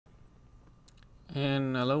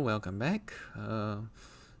And hello, welcome back. Yeah,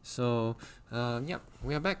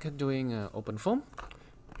 we are back doing OpenFoam.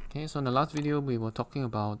 Okay, so in the last video we were talking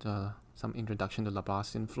about some introduction to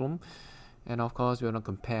LaplacianFoam, and of course we're going to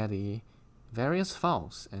compare the various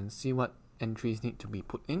files and see what entries need to be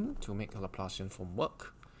put in to make a LaplacianFoam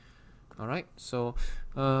work. Alright, so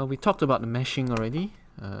we talked about the meshing already.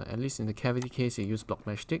 At least in the cavity case, it used block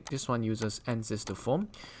mesh stick. This one uses ANSYS to form.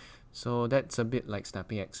 So that's a bit like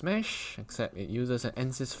SnappyX Mesh, except it uses an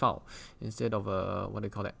ANSYS file instead of a, what do you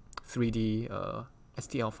call that, 3D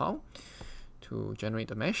STL file to generate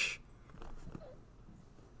the mesh.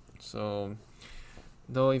 So,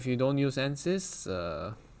 though if you don't use ANSYS,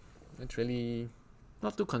 it's really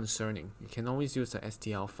not too concerning. You can always use the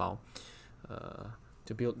STL file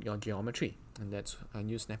to build your geometry, and that's I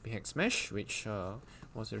use SnappyX Mesh, which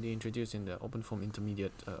was already introduced in the OpenFoam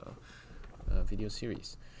intermediate video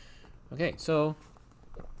series. Okay, so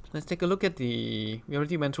let's take a look at we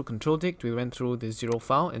already went through control dict, we went through the zero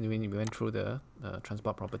file, and we went through the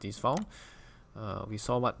transport properties file. We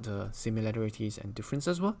saw what the similarities and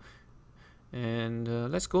differences were. And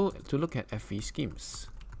let's go to look at FV schemes.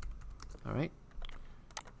 Alright.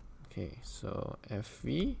 Okay, so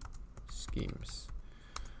FV schemes.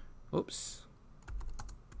 Oops.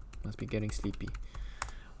 Must be getting sleepy.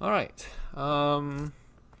 Alright.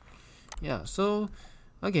 Yeah, so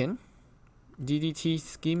again, DDT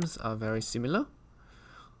schemes are very similar.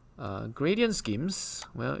 Gradient schemes,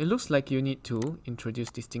 well, it looks like you need to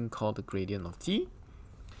introduce this thing called the gradient of t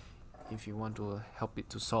if you want to help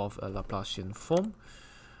it to solve a Laplacian form.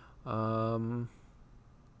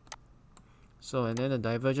 So, and then the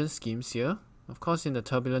divergence schemes here. Of course, in the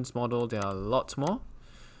turbulence model, there are a lot more.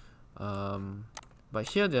 But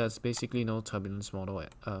here, there's basically no turbulence model,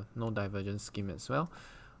 no divergence scheme as well.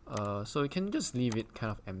 So you can just leave it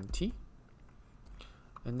kind of empty.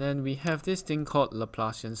 And then we have this thing called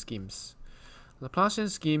Laplacian schemes. Laplacian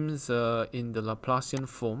schemes, in the Laplacian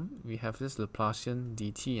form, we have this Laplacian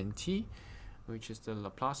dt and t, which is the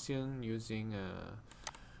Laplacian using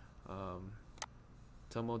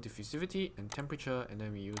thermal diffusivity and temperature, and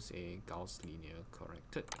then we use a Gauss linear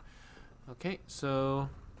corrected. Okay, so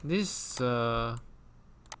these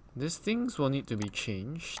things will need to be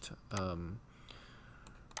changed.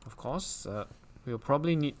 Of course, we'll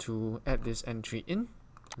probably need to add this entry in.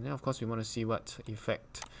 And then of course we want to see what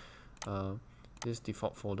effect this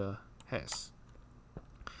default folder has.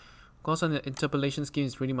 Of course, on the interpolation scheme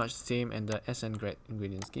is pretty much the same, and the SN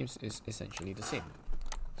gradient schemes is essentially the same.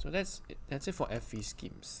 So that's it for FV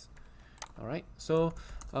schemes. Alright, so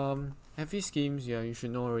FV schemes, yeah, you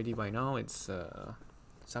should know already by now. It's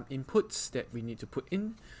some inputs that we need to put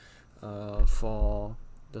in for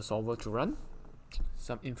the solver to run.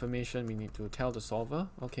 Some information we need to tell the solver,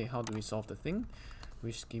 okay, how do we solve the thing?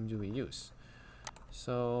 Which scheme do we use?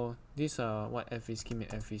 So these are what FV scheme and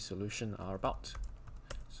FV solution are about.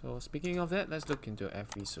 So speaking of that, let's look into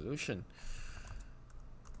FV solution.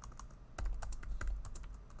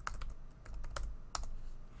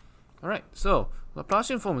 Alright, so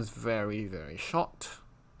Laplacian form is very, very short.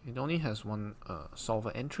 It only has one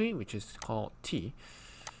solver entry, which is called T.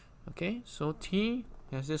 Okay, so T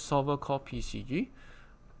has this solver called PCG.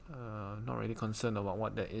 Not really concerned about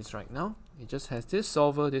what that is right now. It just has this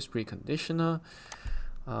solver, this preconditioner,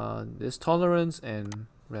 this tolerance, and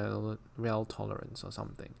rel tolerance or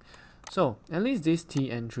something. So at least this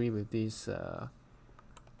T entry with these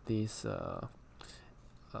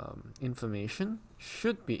information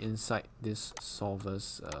should be inside this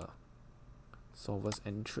solver's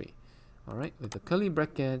entry. All right, with the curly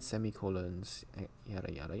brackets, semicolons,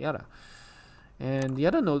 yada yada yada. And the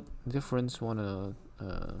other difference want to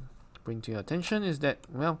bring to your attention is that,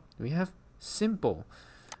 well, we have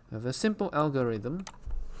a simple algorithm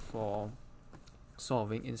for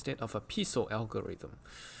solving instead of a piezo algorithm.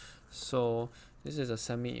 So this is a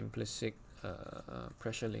semi-implicit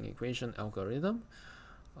pressure link equation algorithm,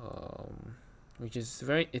 which is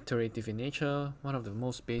very iterative in nature. One of the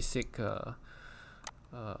most basic or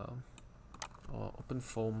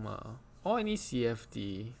OpenFoam or any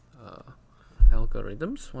CFD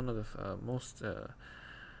algorithms, one of the most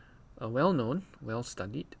well-known,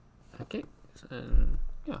 well-studied. Okay, and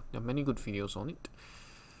yeah, there are many good videos on it.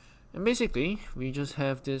 And basically, we just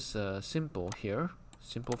have this simple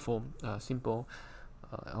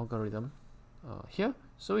algorithm here.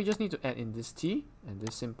 So we just need to add in this T and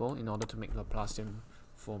this simple in order to make Laplacian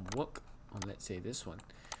form work on, let's say, this one.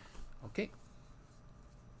 Okay.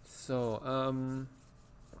 So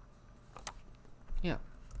yeah.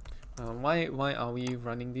 Why are we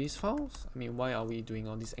running these files? I mean, why are we doing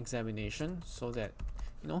all this examination? So that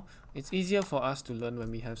it's easier for us to learn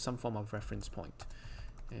when we have some form of reference point.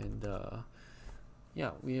 And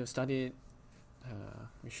yeah, we have studied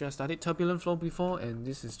we should have studied turbulent flow before, and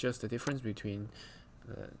this is just the difference between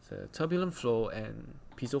the turbulent flow and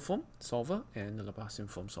piezo foam solver and the Laplacian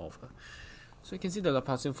foam solver. So you can see the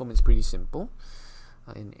Laplacian foam is pretty simple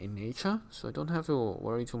in nature, so I don't have to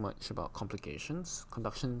worry too much about complications.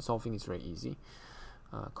 Conduction solving is very easy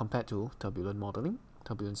compared to turbulence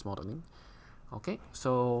modeling. Okay,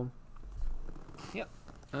 so yeah,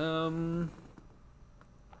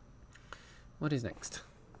 what is next?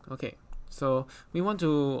 Okay, so we want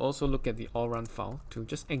to also look at the all-run file to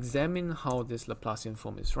just examine how this Laplacian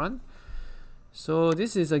foam is run. So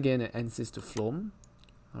this is again an ANSYS to Floam.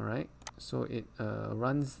 Alright, so it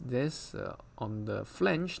runs this on the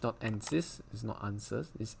flange.ansys. It's not answers,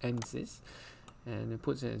 it's ANSYS, and it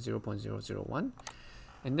puts it at 0.001.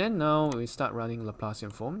 And then now we start running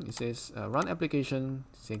Laplacian foam. It says run application,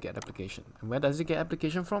 say get application. And where does it get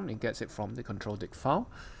application from? It gets it from the control dig file.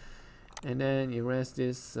 And then it rest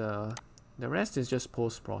is the rest is just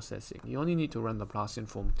post-processing. You only need to run Laplacian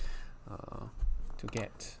foam to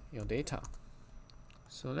get your data.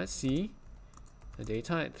 So let's see the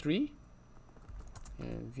data at 3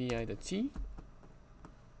 and VI the T.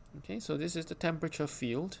 Okay, so this is the temperature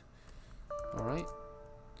field. All right.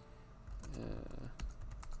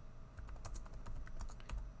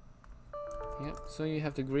 Yep. So you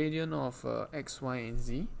have the gradient of x, y, and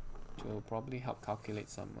z to probably help calculate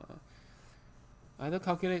some either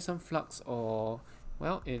calculate some flux, or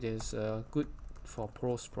well, it is good for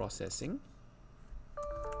post-processing.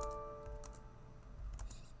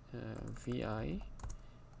 VI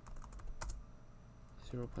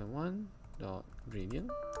 0.1 dot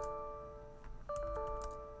gradient.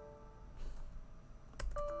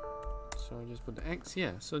 So I just put the x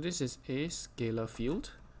here. So this is a scalar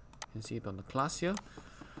field. You can see it on the class here,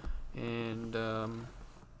 and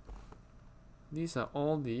these are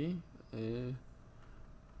all the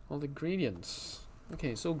gradients.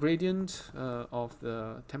 Okay, so gradient of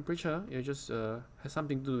the temperature, it just has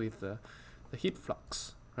something to do with the heat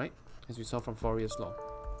flux, right? As we saw from Fourier's law.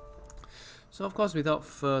 So of course, without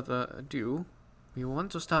further ado, we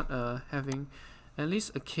want to start having at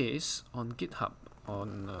least a case on GitHub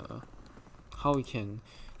on how we can,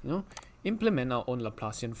 implement our own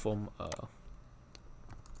Laplacian foam.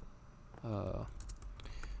 What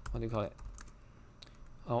do you call it?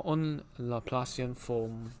 Our own Laplacian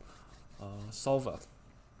foam solver.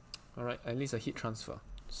 All right, at least a heat transfer.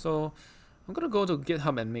 So I'm going to go to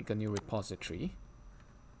GitHub and make a new repository.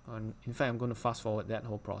 In fact, I'm going to fast forward that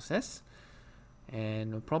whole process,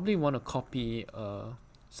 and we'll probably want to copy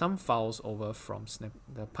some files over from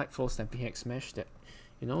the pipeflow snapping hex mesh that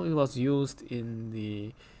it was used in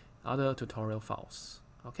the other tutorial files.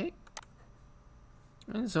 Okay,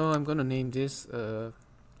 and so I'm going to name this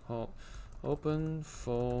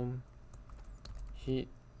OpenFoam heat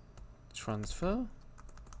transfer.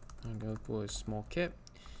 I'm going to put a small cap,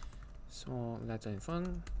 small letter in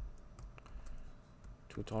front,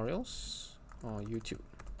 tutorials or YouTube.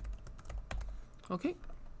 Okay,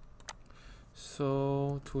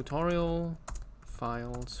 so tutorial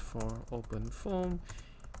files for OpenFoam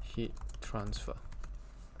heat transfer.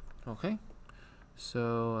 Okay,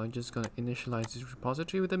 so I'm just going to initialize this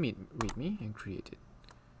repository with a readme and create it.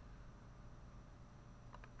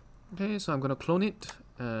 Okay, so I'm going to clone it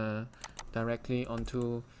directly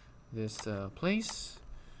onto this place.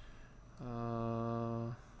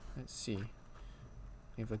 Let's see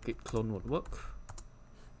if a git clone would work.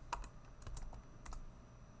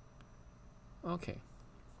 Okay,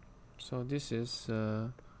 so this is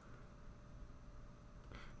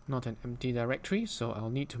not an empty directory, so I'll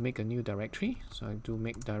need to make a new directory. So I do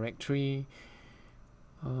make directory.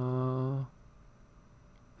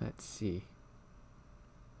 Let's see.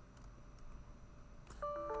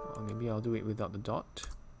 Or maybe I'll do it without the dot.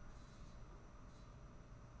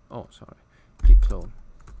 Oh, sorry. Git clone.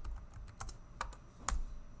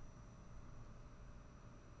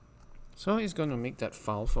 So it's going to make that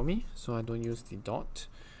file for me, so I don't use the dot.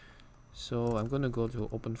 So I'm going to go to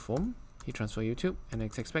OpenFoam, heat transfer YouTube, and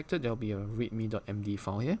as expected, there'll be a readme.md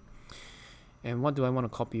file here. And what do I want to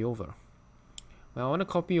copy over? Well, I want to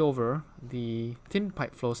copy over the thin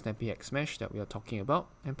pipe flow snappy hex mesh that we are talking about,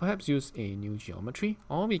 and perhaps use a new geometry,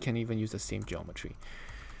 or we can even use the same geometry.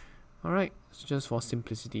 Alright, so just for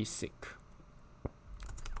simplicity's sake.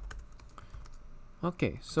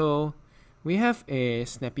 Okay, so we have a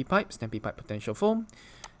snappy pipe potential foam,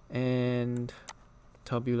 and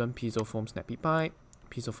turbulent piezo foam snappy pipe,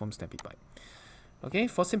 piezo foam snappy pipe. Okay,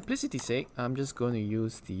 for simplicity's sake, I'm just going to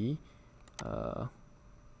use the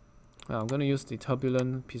Well, I'm going to use the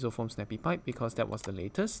turbulent PiezoFoam snappy pipe because that was the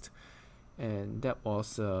latest, and that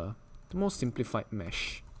was the most simplified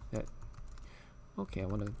mesh. Okay, I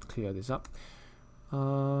want to clear this up.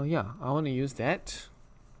 Yeah, I want to use that.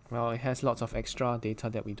 Well, it has lots of extra data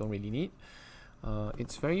that we don't really need.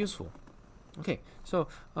 It's very useful. Okay, so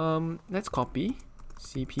let's copy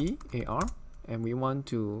CP_AR, and we want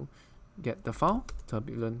to get the file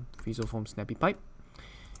turbulent PiezoFoam snappy pipe,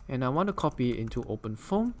 and I want to copy it into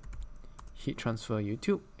OpenFoam, heat transfer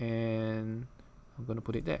YouTube, and I'm going to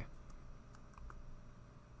put it there.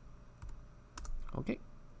 Okay,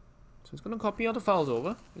 so it's going to copy all the files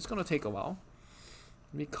over. It's going to take a while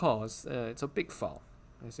because it's a big file,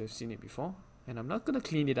 as you've seen it before, and I'm not going to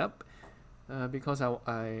clean it up because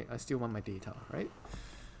I still want my data, right?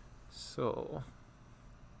 So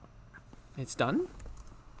it's done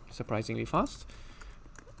surprisingly fast.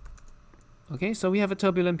 Okay, so we have a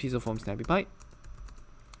turbulent PiezoFoam snappy pipe,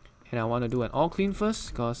 and I want to do an all clean first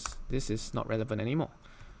because this is not relevant anymore.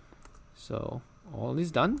 So all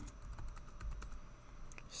is done.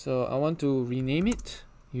 So I want to rename it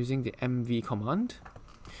using the mv command.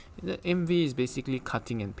 The mv is basically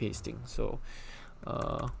cutting and pasting. So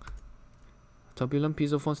turbulent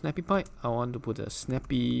PiezoFoam snappy pipe, I want to put a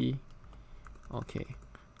snappy, okay,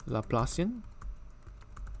 Laplacian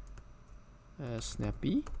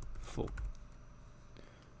snappy foam,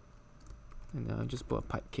 and then I'll just put a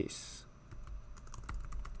pipe case.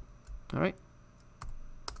 Alright,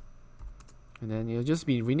 and then it'll just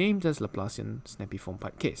be renamed as Laplacian snappy foam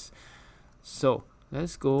pipe case. So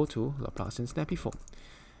let's go to Laplacian snappy foam,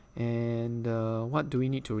 and what do we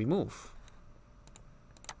need to remove?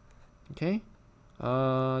 Okay,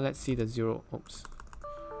 let's see the zero. Oops,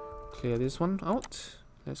 clear this one out.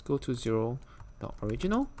 Let's go to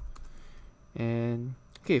 0.original, and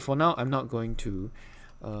okay, for now I'm not going to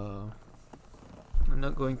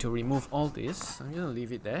remove all this. I'm gonna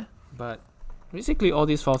leave it there, but basically all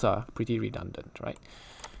these files are pretty redundant, right?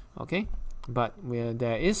 Okay, but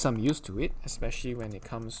there is some use to it, especially when it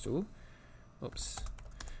comes to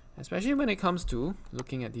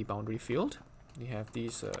looking at the boundary field. We have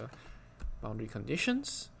these boundary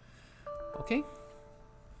conditions. Okay,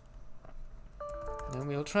 then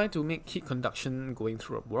we'll try to make heat conduction going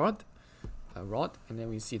through a rod, and then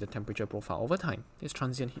we see the temperature profile over time. This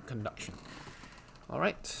transient heat conduction.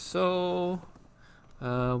 Alright, so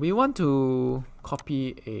we want to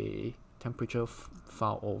copy a temperature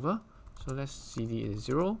file over. So let's cd is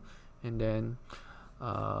 0, and then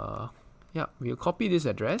yeah, we'll copy this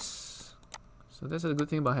address. So that's a good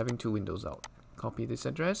thing about having two windows out. Copy this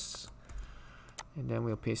address, and then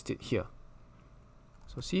we'll paste it here.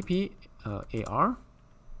 So CP_AR.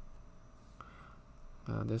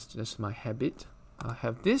 That's my habit. I'll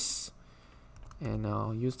have this, and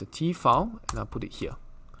I'll use the T file, and I'll put it here.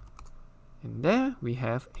 And there we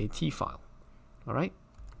have a T file. Alright.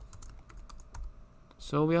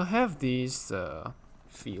 So we'll have these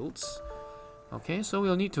fields. Okay, so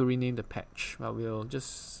we'll need to rename the patch, but we'll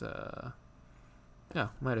just yeah,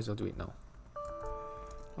 might as well do it now.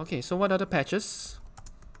 Okay, so what are the patches?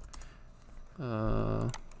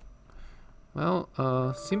 Well,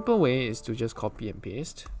 a simple way is to just copy and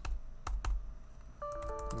paste.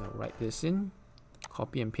 I'm gonna write this in,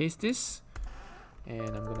 copy and paste this,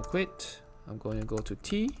 and I'm gonna quit. I'm going to go to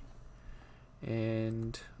T,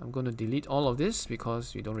 and I'm going to delete all of this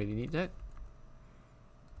because we don't really need that.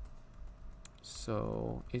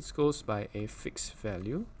 So it goes by a fixed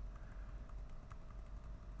value.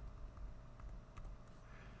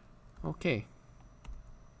 Okay,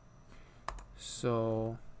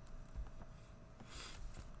 so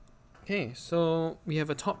we have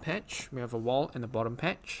a top patch, we have a wall, and a bottom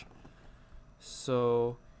patch.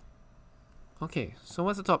 So okay, so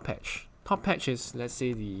what's the top patch? Top patch is, let's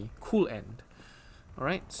say, the cool end.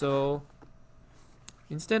 Alright, so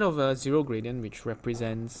instead of a zero gradient, which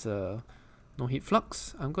represents no heat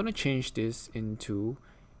flux, I'm going to change this into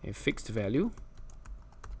a fixed value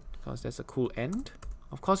because that's a cool end.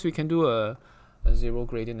 Of course, we can do a zero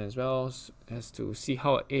gradient as well, as to see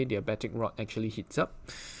how an adiabatic rod actually heats up.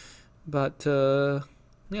 But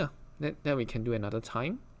yeah, that we can do another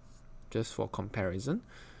time, just for comparison,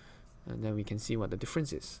 and then we can see what the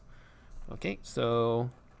difference is. Okay, so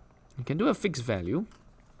we can do a fixed value.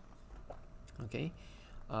 Okay,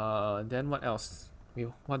 then what else?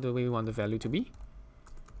 What do we want the value to be?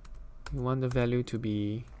 We want the value to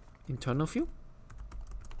be internal field.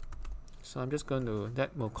 So I'm just going to,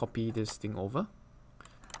 that will copy this thing over,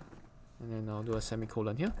 and then I'll do a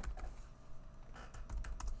semicolon here.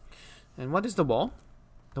 And what is the wall?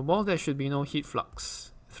 The wall, there should be no heat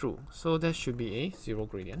flux through, so there should be a zero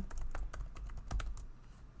gradient.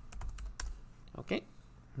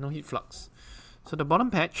 no heat flux. So the bottom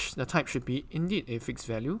patch, the type should be indeed a fixed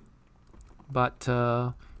value, but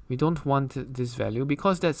we don't want this value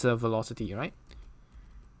because that's a velocity, right?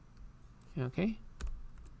 Okay.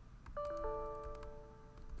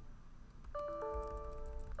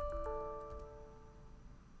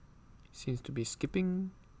 Seems to be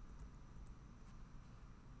skipping.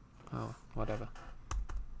 Oh, whatever.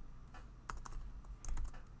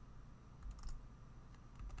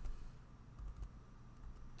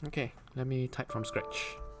 Okay, let me type from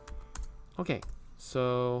scratch. Okay,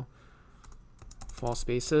 so 4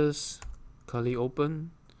 spaces, curly open,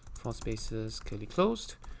 4 spaces, curly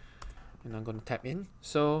closed, and I'm going to tap in.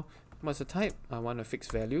 So what's the type? I want a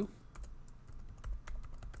fixed value.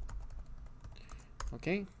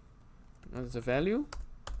 Okay, that's the value.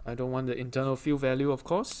 I don't want the internal field value, of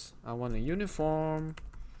course. I want a uniform.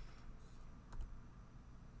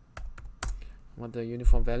 What the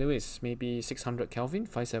uniform value is, maybe 600 Kelvin,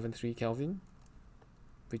 573 Kelvin,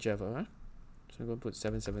 whichever, right? So I'm going to put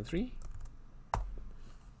 773.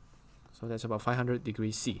 So that's about 500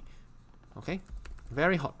 degrees C. Okay,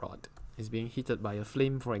 very hot rod is being heated by a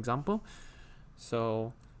flame, for example.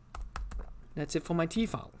 So that's it for my T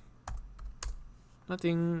file.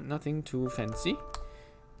 Nothing too fancy,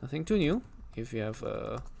 nothing too new. If you have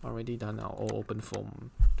already done our OpenFoam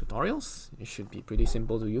tutorials, it should be pretty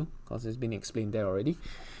simple to you because it's been explained there already.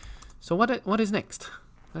 So what is next?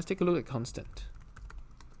 Let's take a look at constant.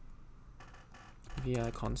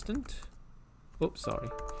 VI constant. Oops, sorry.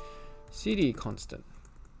 CD constant.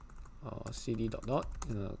 Or CD dot dot.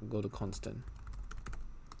 Go to constant.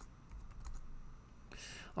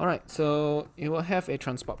 Alright, so it will have a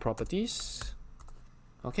transport properties.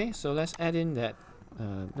 Okay, so let's add in that.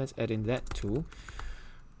 Let's add in that to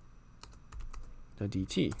the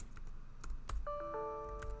DT.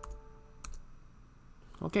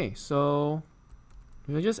 Okay, so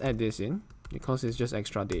we'll just add this in because it's just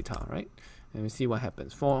extra data, right? And we see what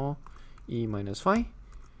happens. 4e minus phi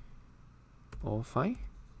or phi.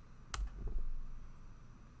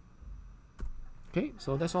 Okay,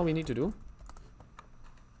 so that's all we need to do.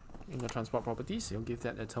 In the transport properties, you'll give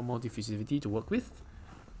that a thermal diffusivity to work with.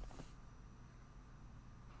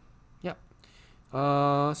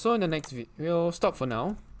 So in the next video, we'll stop for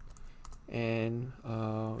now, and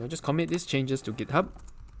we'll just commit these changes to GitHub.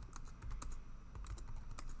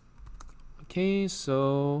 Okay,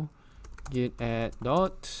 so git add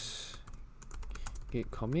dot git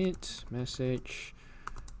commit message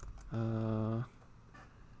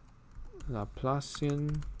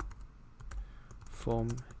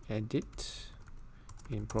LaplacianFoam edit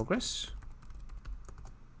in progress.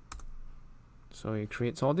 So it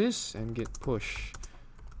creates all this and git push.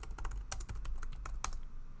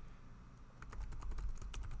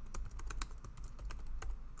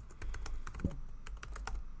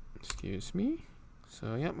 Excuse me.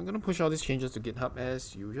 So yeah, I'm gonna push all these changes to GitHub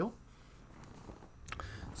as usual.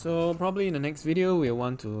 So probably in the next video we'll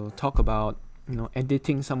want to talk about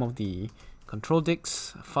editing some of the control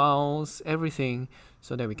disk files, everything,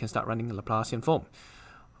 so that we can start running LaplacianFoam.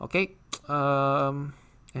 Okay.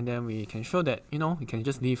 And then we can show that, we can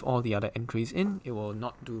just leave all the other entries in. It will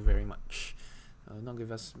not do very much, not give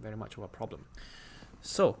us very much of a problem.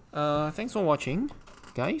 So, thanks for watching,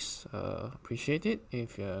 guys. Appreciate it.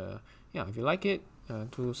 If you like it,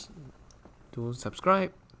 do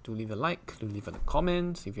subscribe, do leave a like, do leave a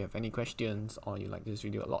comment if you have any questions or you like this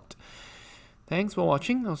video a lot. Thanks for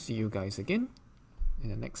watching. I'll see you guys again in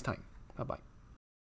the next time. Bye bye.